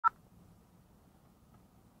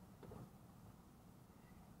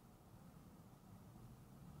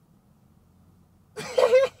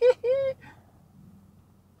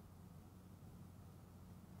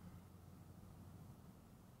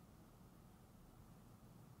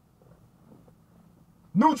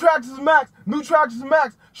New Traxxas Maxx, new Traxxas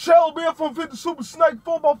Maxx. Shell beer from 50 Super Snake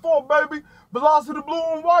 4x4, baby. Velocity blue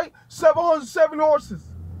and white, 770 horses.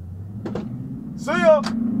 See ya.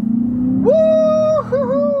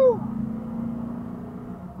 Woo-hoo-hoo.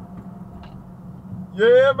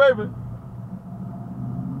 Yeah, baby.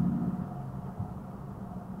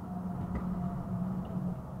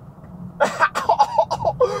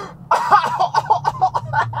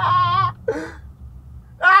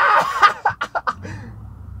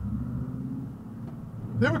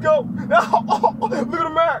 Here we go. Look at the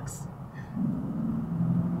Max.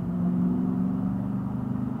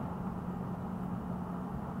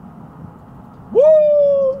 Woo!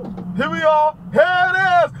 Here we are. Here it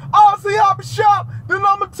is. RC Hobby Shop, the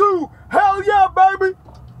 #2. Hell yeah, baby.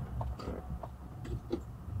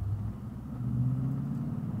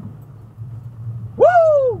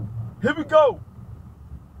 Woo! Here we go.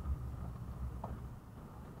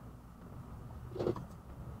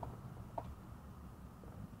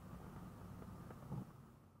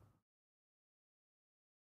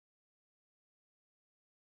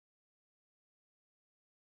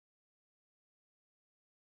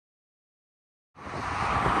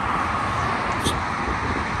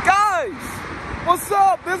 What's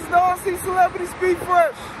up? This is the RC Celebrity Speed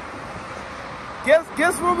Fresh.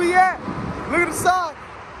 Guess where we at? Look at the sign.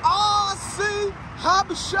 RC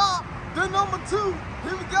Hobby Shop, the #2.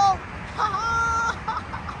 Here we go.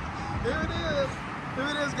 Here it is. Here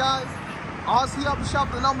it is, guys. RC Hobby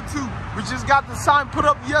Shop, the #2. We just got the sign put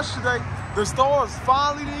up yesterday. The store is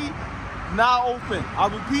finally now open. I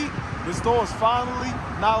repeat, the store is finally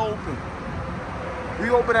now open. We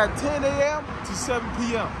open at 10 a.m. to 7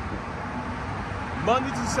 p.m.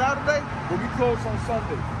 Monday to Saturday, but we close on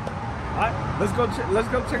Sunday. All right, let's go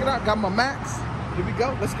check it out. Got my Max. Here we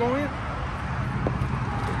go. Let's go in.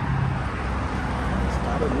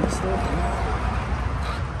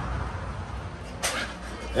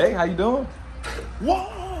 Hey, how you doing?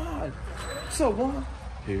 What? What's up, Juan?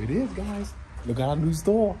 Here it is, guys. Look at our new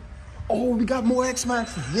store. Oh, we got more X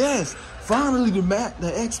Maxes. Yes, finally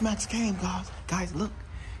the X Max came, guys. Guys, look,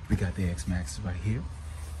 we got the X Maxes right here.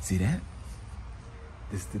 See that?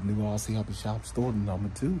 This is the new RC Hobby Shop store, the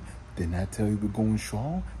 #2. Didn't I tell you we're going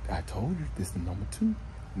strong? I told you, this is the #2.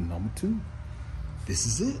 The #2. This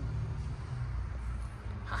is it.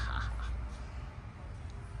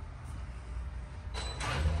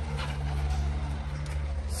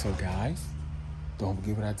 So guys, don't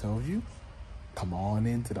forget what I told you. Come on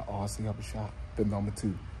into the RC Hobby Shop, the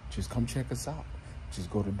 #2. Just come check us out.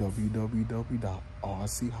 Just go to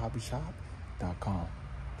www.rchobbyshop.com.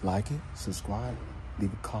 Like it, subscribe,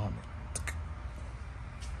 leave a comment.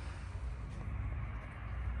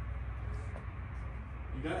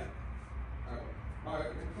 You got it? All right.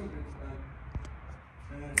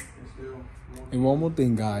 And one more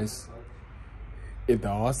thing, guys. If the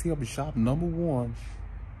RC Hobby Shop #1,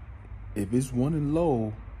 if it's running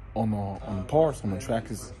low on the parts, on the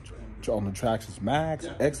Traxxas Maxx,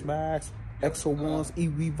 X Max, XO1s,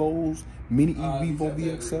 E-Revos, Mini E-Revo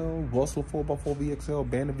VXL, Russell 4x4 VXL,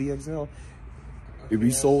 Bandit VXL. If we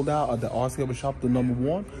sold out at the RC Hobby Shop, the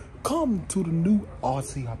 #1, come to the new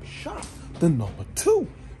RC Hobby Shop, the #2.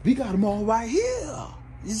 We got them all right here.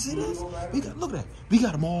 You see this? Look at that. We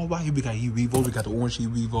got them all right here. We got E-Revo, we got the orange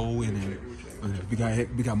E-Revo, and then we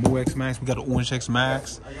got more X Max. We got the orange X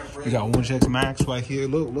Max. We got orange X Max right here.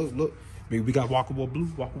 Look. We got walkable blue.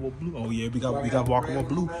 Oh yeah, we got walkable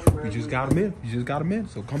blue. We just got them in.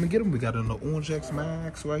 So come and get them. We got an orange X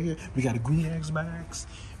Max right here. We got a green X Max.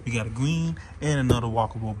 We got a green and another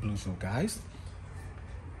walkable blue. So guys,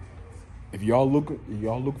 if y'all look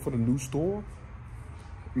for the new store,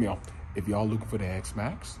 if y'all looking for the X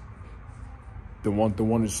Max, the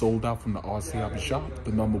one is sold out from the RC Hobby Shop,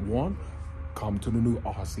 the #1, come to the new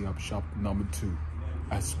RC Hobby Shop, #2.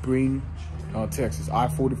 At Spring, Texas,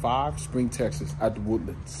 I-45, Spring, Texas, at the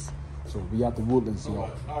Woodlands. So we at the Woodlands, y'all.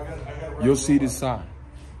 You'll see this sign.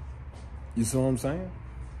 You see what I'm saying?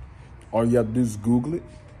 All you have to do is Google it.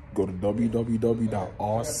 Go to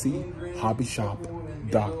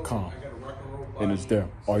www.rchobbyshop.com, and it's there.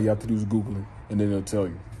 All you have to do is Google it, and then it'll tell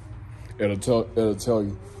you. It'll tell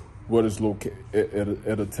you what is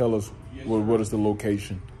it'll tell us what is the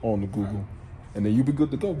location on the Google. And then you'll be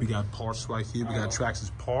good to go. We got parts right here. We got Traxxas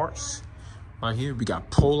parts right here. We got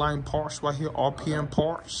Proline parts right here. RPM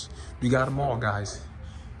parts. We got them all, guys.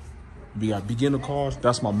 We got beginner cars.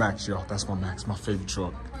 That's my Max, y'all. That's my Max. My favorite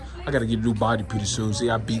truck. I gotta get a new body pretty soon. See,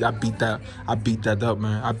 I beat that up,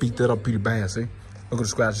 man. I beat that up pretty bad. See, look at the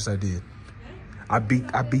scratches I did. I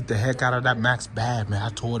beat the heck out of that Max bad, man. I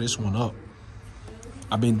tore this one up.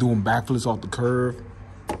 I've been doing backflips off the curve.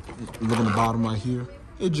 Look on the bottom right here.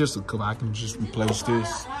 It's just a couple. I can just replace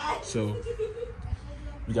this. So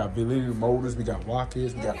we got Validity Motors, we got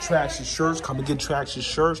Rockets, we got Traxxas shirts. Come and get Traxxas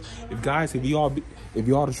shirts. If you all the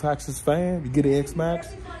Traxxas fan, you get an X Max,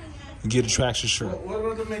 you get a Traxxas shirt.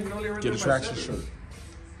 Get a Traxxas shirt.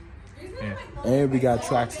 And we got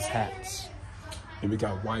Traxxas hats. And we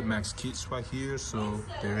got White Max kits right here. So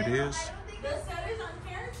there it is.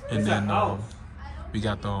 And then we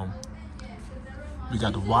got the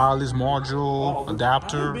wireless module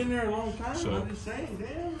adapter. I've been there a long time. So I'm just saying,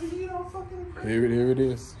 damn, you know, fucking here it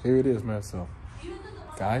is. Here it is, man. So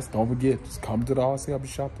guys, don't forget, just come to the RC Hobby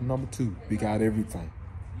Shop to number 2. We got everything.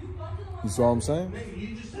 You see what I'm saying?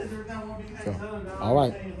 you just said every time we'll be So, all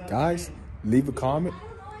right, guys, leave a comment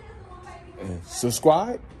and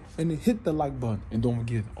subscribe and then hit the like button. And don't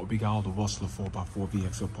forget, we got all the Rustler 4x4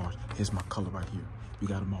 VXL parts. Here's my color right here. We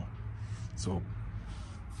got them all. So,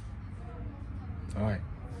 all right.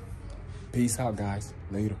 Peace out, guys.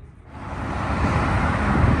 Later.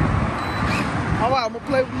 All right, I'm going to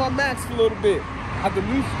play with my Max for a little bit. At the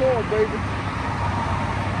new store, baby.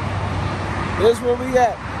 Here's where we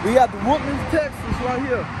at. We at the Woodlands, Texas, right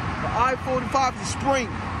here. The I-45 is spring.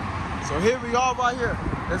 So here we are right here.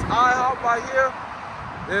 There's IHOP right here.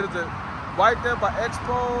 There's the right there by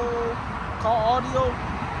Expo Car Audio.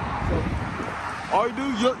 So all you do,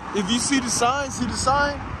 if you see the sign,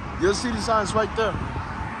 you'll see the signs right there.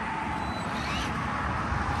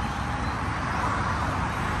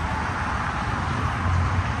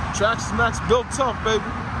 Traxxas Maxx built tough, baby.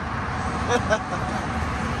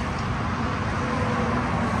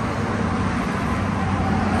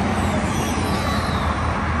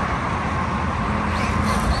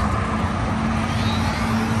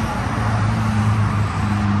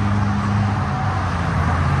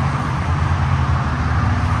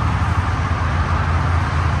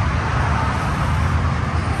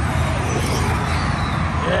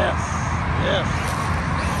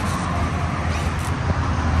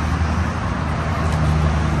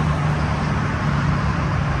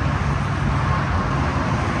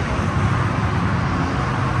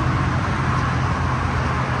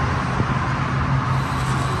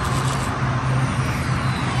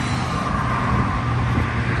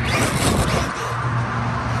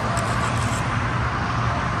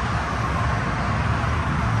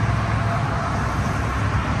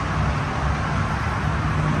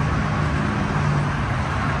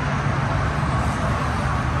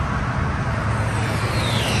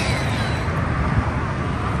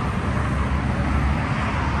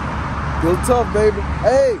 Built tough, baby.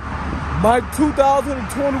 Hey, my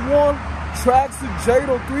 2021 Traxxas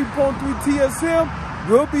Jado 3.3 TSM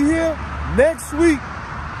will be here next week.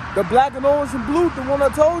 The black and orange and blue, the one I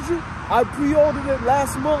told you, I pre-ordered it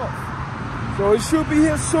last month. So it should be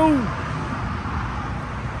here soon.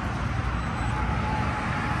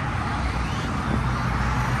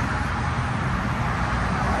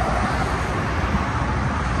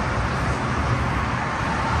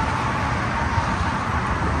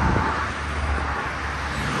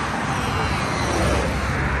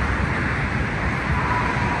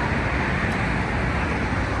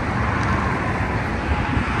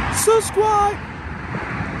 Subscribe.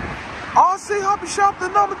 RC Hobby Shop, the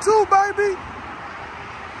number 2, baby.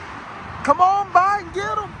 Come on by and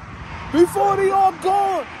get them before they all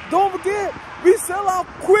gone. Don't forget, we sell out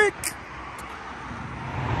quick.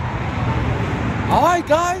 All right,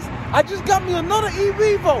 guys. I just got me another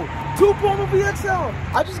e-Revo 2.0 VXL.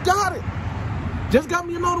 I just got it. Just got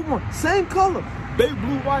me another one. Same color. Baby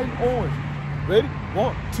blue, white, and orange. Ready?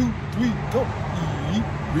 1, 2, 3, go.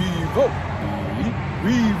 E-Revo.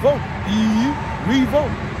 E-Revo. E-Revo.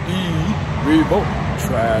 E-Revo.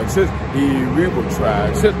 Traxxas. E-Revo.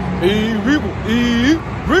 Traxxas. E-Revo.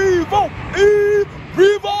 E-Revo.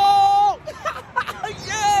 E-Revo.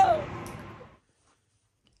 Yeah.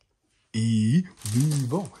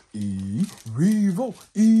 E-Revo. E-Revo.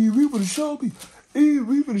 E-Revo to Shelby.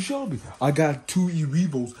 E-Revo to Shelby. I got 2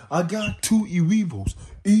 E-Revos. I got 2 E-Revos.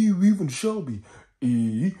 E-Revo to Shelby.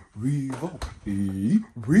 E-Revo.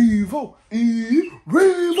 E-Revo.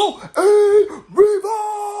 E-Revo. E-Revo.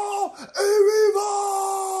 E-Revo.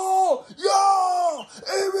 Yeah.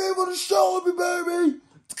 E-Revo to Shelby, baby.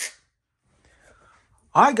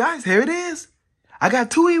 All right, guys, here it is. I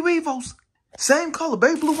got 2 E-Revos. Same color,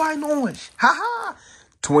 baby blue, white, and orange. Ha-ha.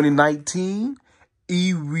 2019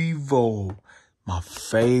 E-Revo. My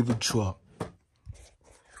favorite truck.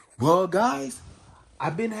 Well, guys,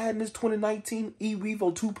 I've been having this 2019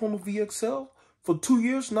 E-Revo 2.0 VXL for 2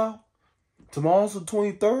 years now. Tomorrow's the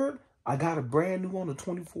 23rd. I got a brand new on the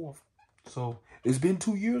 24th. So it's been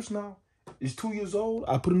 2 years now. It's 2 years old.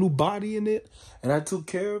 I put a new body in it, and I took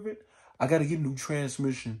care of it. I got to get a new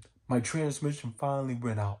transmission. My transmission finally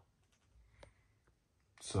went out.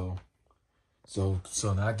 So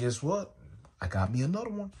now guess what? I got me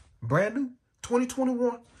another one. Brand new,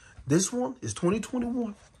 2021. This one is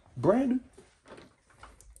 2021. Brand new.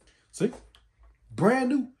 See? Brand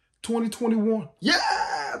new, 2021. Yeah,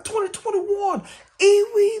 2021.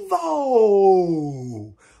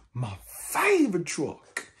 eRevo. My favorite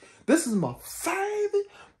truck. This is my favorite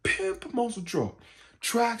pimp muscle truck.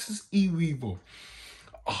 Traxxas eRevo.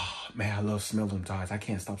 Oh, man, I love smelling tires. I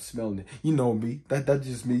can't stop smelling it. You know me. That's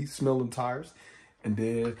just me, smelling tires.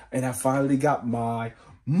 And I finally got my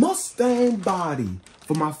Mustang body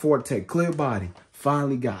for my Forte, clear body.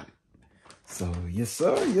 Finally got it. So, yes,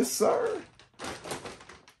 sir. Yes, sir.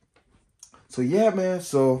 So, yeah, man.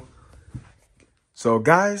 So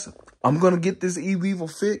guys, I'm going to get this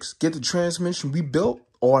eRevo fixed, get the transmission rebuilt,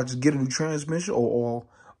 or I just get a new transmission, or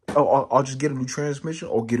I'll just get a new transmission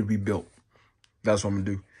or get it rebuilt. That's what I'm going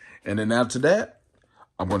to do. And then after that,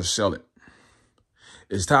 I'm going to sell it.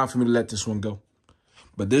 It's time for me to let this one go.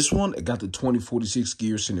 But this one, it got the 2046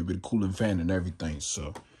 gears in it with a cooling fan and everything.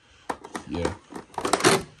 So, yeah.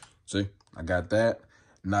 See, I got that.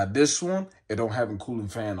 Now, this one, it don't have a cooling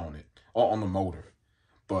fan on it or on the motor.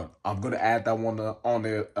 But I'm going to add that one on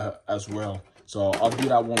there as well. So, I'll do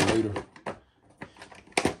that one later.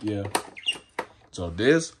 Yeah. So,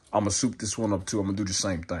 this, I'm going to soup this one up too. I'm going to do the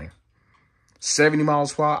same thing. 70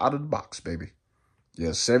 miles per hour out of the box, baby.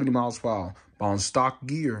 Yeah, 70 miles per hour. But on stock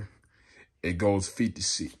gear, it goes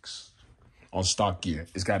 56 on stock gear.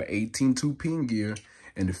 It's got an 18 2-pin gear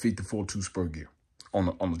and the 54 2-spur gear on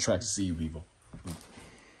the Traxxas eRevo.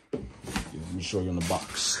 Yeah, let me show you on the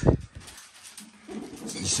box. You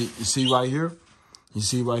see right here? You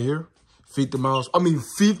see right here?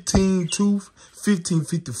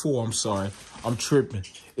 1554. I'm sorry. I'm tripping.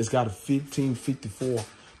 It's got a 1554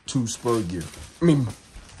 2-spur gear.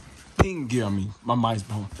 Pin gear. My mind's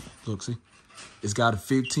blown. Look, see? It's got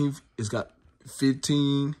 15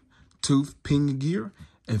 tooth pin gear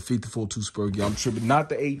and 54 2-spur gear. I'm tripping. Not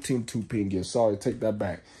the 18 2-pin gear. Sorry, take that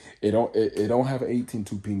back. It don't have an 18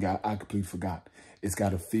 2-pin gear. I completely forgot. It's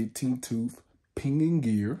got a 15 tooth pinion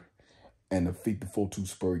gear and a 54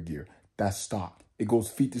 2-spur gear. That's stock. It goes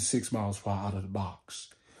 56 miles per hour out of the box.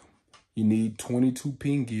 You need 22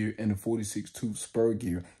 pin gear and a 46 2-spur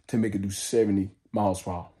gear to make it do 70 miles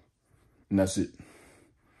per hour. And that's it.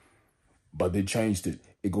 But they changed it.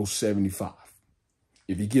 It goes 75.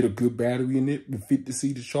 If you get a good battery in it with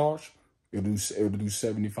 50C to charge, it'll do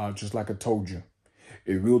 75, just like I told you.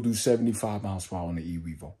 It will do 75 miles per hour on the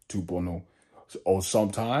eRevo 2.0. Or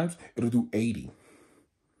sometimes it'll do 80.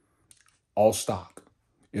 All stock.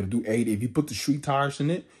 It'll do 80. If you put the street tires in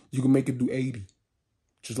it, you can make it do 80.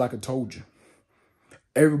 Just like I told you.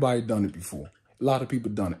 Everybody done it before. A lot of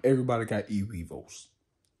people done it. Everybody got eRevos.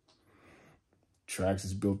 Traxxas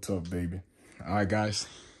is built tough, baby. All right, guys.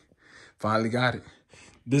 Finally got it.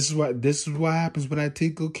 This is what happens when I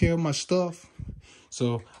take good care of my stuff.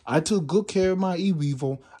 So I took good care of my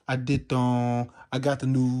eRevo. I got the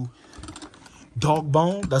new dog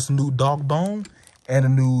bone. That's the new dog bone and a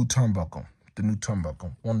new turnbuckle. The new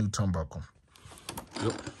turnbuckle. One new turnbuckle.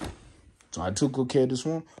 Yep. So I took good care of this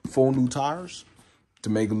one. 4 new tires to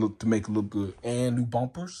make it look good, and new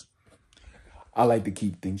bumpers. I like to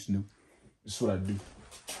keep things new. That's what I do.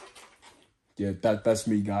 Yeah, that's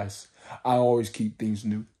me, guys. I always keep things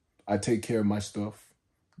new. I take care of my stuff.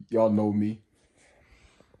 Y'all know me.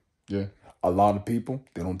 Yeah, a lot of people,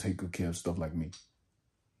 they don't take good care of stuff like me.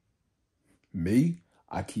 Me,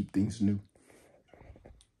 I keep things new.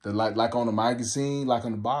 Like on the magazine, like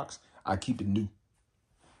on the box, I keep it new.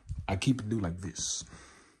 I keep it new like this.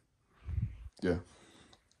 Yeah.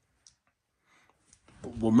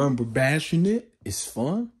 But remember, bashing it is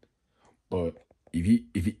fun. But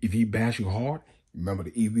if you bash you hard, remember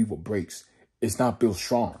the eRevo brakes. It's not built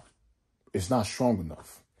strong. It's not strong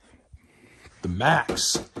enough. The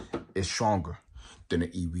Max is stronger than the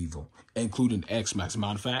eRevo, including the X Max.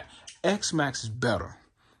 Matter of fact, X Max is better.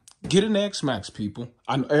 Get an X Max, people.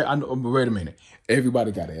 I know. Wait a minute.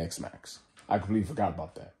 Everybody got an X Max. I completely forgot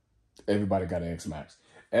about that. Everybody got an X Max.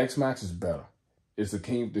 X Max is better. It's the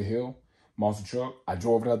king of the hill monster truck. I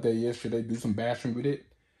drove it out there yesterday, do some bashing with it.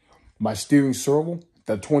 My steering servo,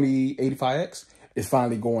 the 2085X, is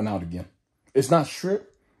finally going out again. It's not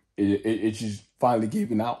stripped. It's just finally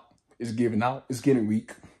giving out. It's giving out. It's getting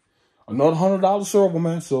weak. Another $100 servo,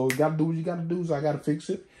 man. So you gotta do what you gotta do. So I gotta fix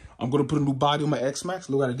it. I'm gonna put a new body on my X Max.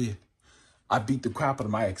 Look what I did. I beat the crap out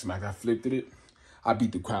of my X Max. I flipped it. I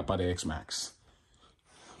beat the crap out of X Max.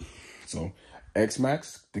 So X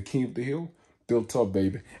Max, the king of the hill, Built tough,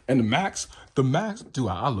 baby. And the Maxx, dude,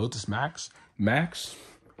 I love this Maxx. Maxx,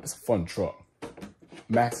 it's a fun truck.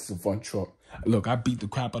 Maxx is a fun truck. Look, I beat the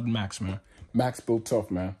crap out of the Maxx, man. Maxx built tough,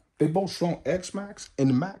 man. They both strong. X Maxx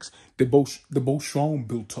and the Maxx, they both strong,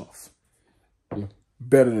 built tough. Yeah.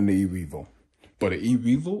 Better than the E-Revo. But the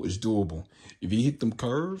E-Revo is doable. If you hit them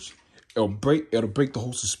curves, it'll break the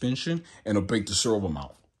whole suspension and it'll break the servo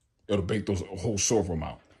mount. It'll break the whole servo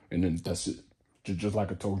mount. And then that's it. Just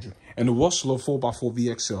like I told you. And the Rustler 4x4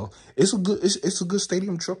 VXL, it's a good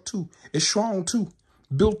stadium truck too. It's strong too.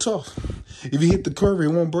 Built tough. If you hit the curve, it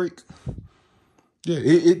won't break. Yeah,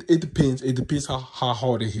 it depends. It depends how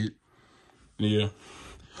hard it hit. Yeah.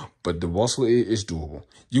 But the Rustler is doable.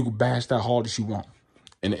 You can bash that hard as you want.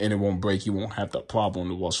 And it won't break. You won't have that problem on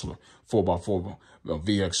the Rustler 4x4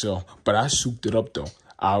 VXL. But I souped it up though.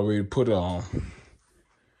 I already put a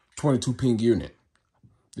 22-pin gear in it.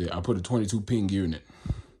 Yeah, I put a 22-pin gear in it.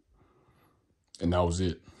 And that was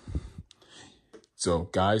it. So,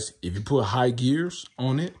 guys, if you put high gears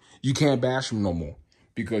on it, you can't bash them no more.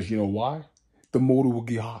 Because you know why? The motor will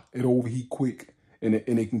get hot. It'll overheat quick. And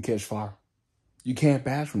it can catch fire. You can't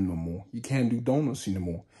bash them no more. You can't do donuts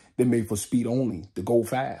anymore. They're made for speed only, to go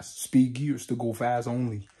fast. Speed gears to go fast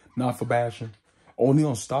only, not for bashing. Only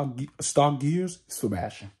on stock gears, it's for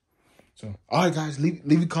bashing. So, all right, guys,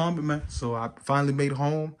 leave a comment, man. So, I finally made it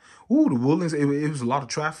home. Ooh, the Woodlands, it was a lot of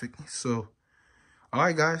traffic. So, all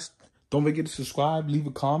right, guys, don't forget to subscribe, leave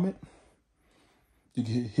a comment. You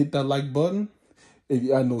can hit that like button.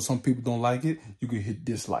 I know some people don't like it. You can hit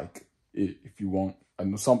dislike if you want. I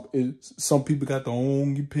know some people got their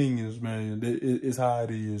own opinions, man. It's how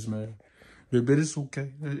it is, man. But it's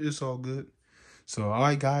okay. It's all good. So, all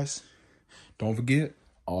right, guys, don't forget,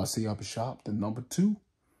 RC Upper Shop, the number 2.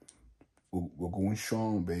 We're going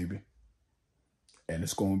strong, baby. And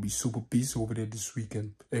it's going to be super peace over there this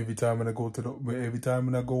weekend. Every time when I go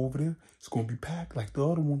over there, it's going to be packed like the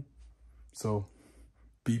other one. So,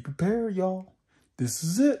 be prepared, y'all. This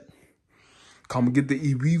is it. Come and get the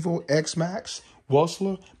E-Revo, X Maxx,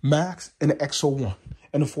 Rustler, Maxx, and the XO1,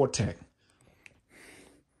 and the Forte.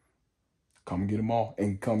 Come and get them all.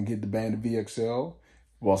 And come get the Bandit VXL,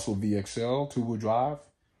 Rustler VXL, 2-wheel drive.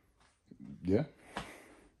 Yeah.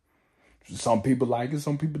 Some people like it,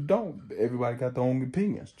 some people don't. Everybody got their own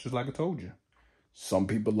opinions, just like I told you. Some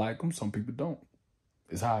people like them, some people don't.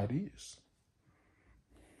 It's how it is.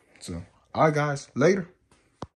 So, all right, guys, later.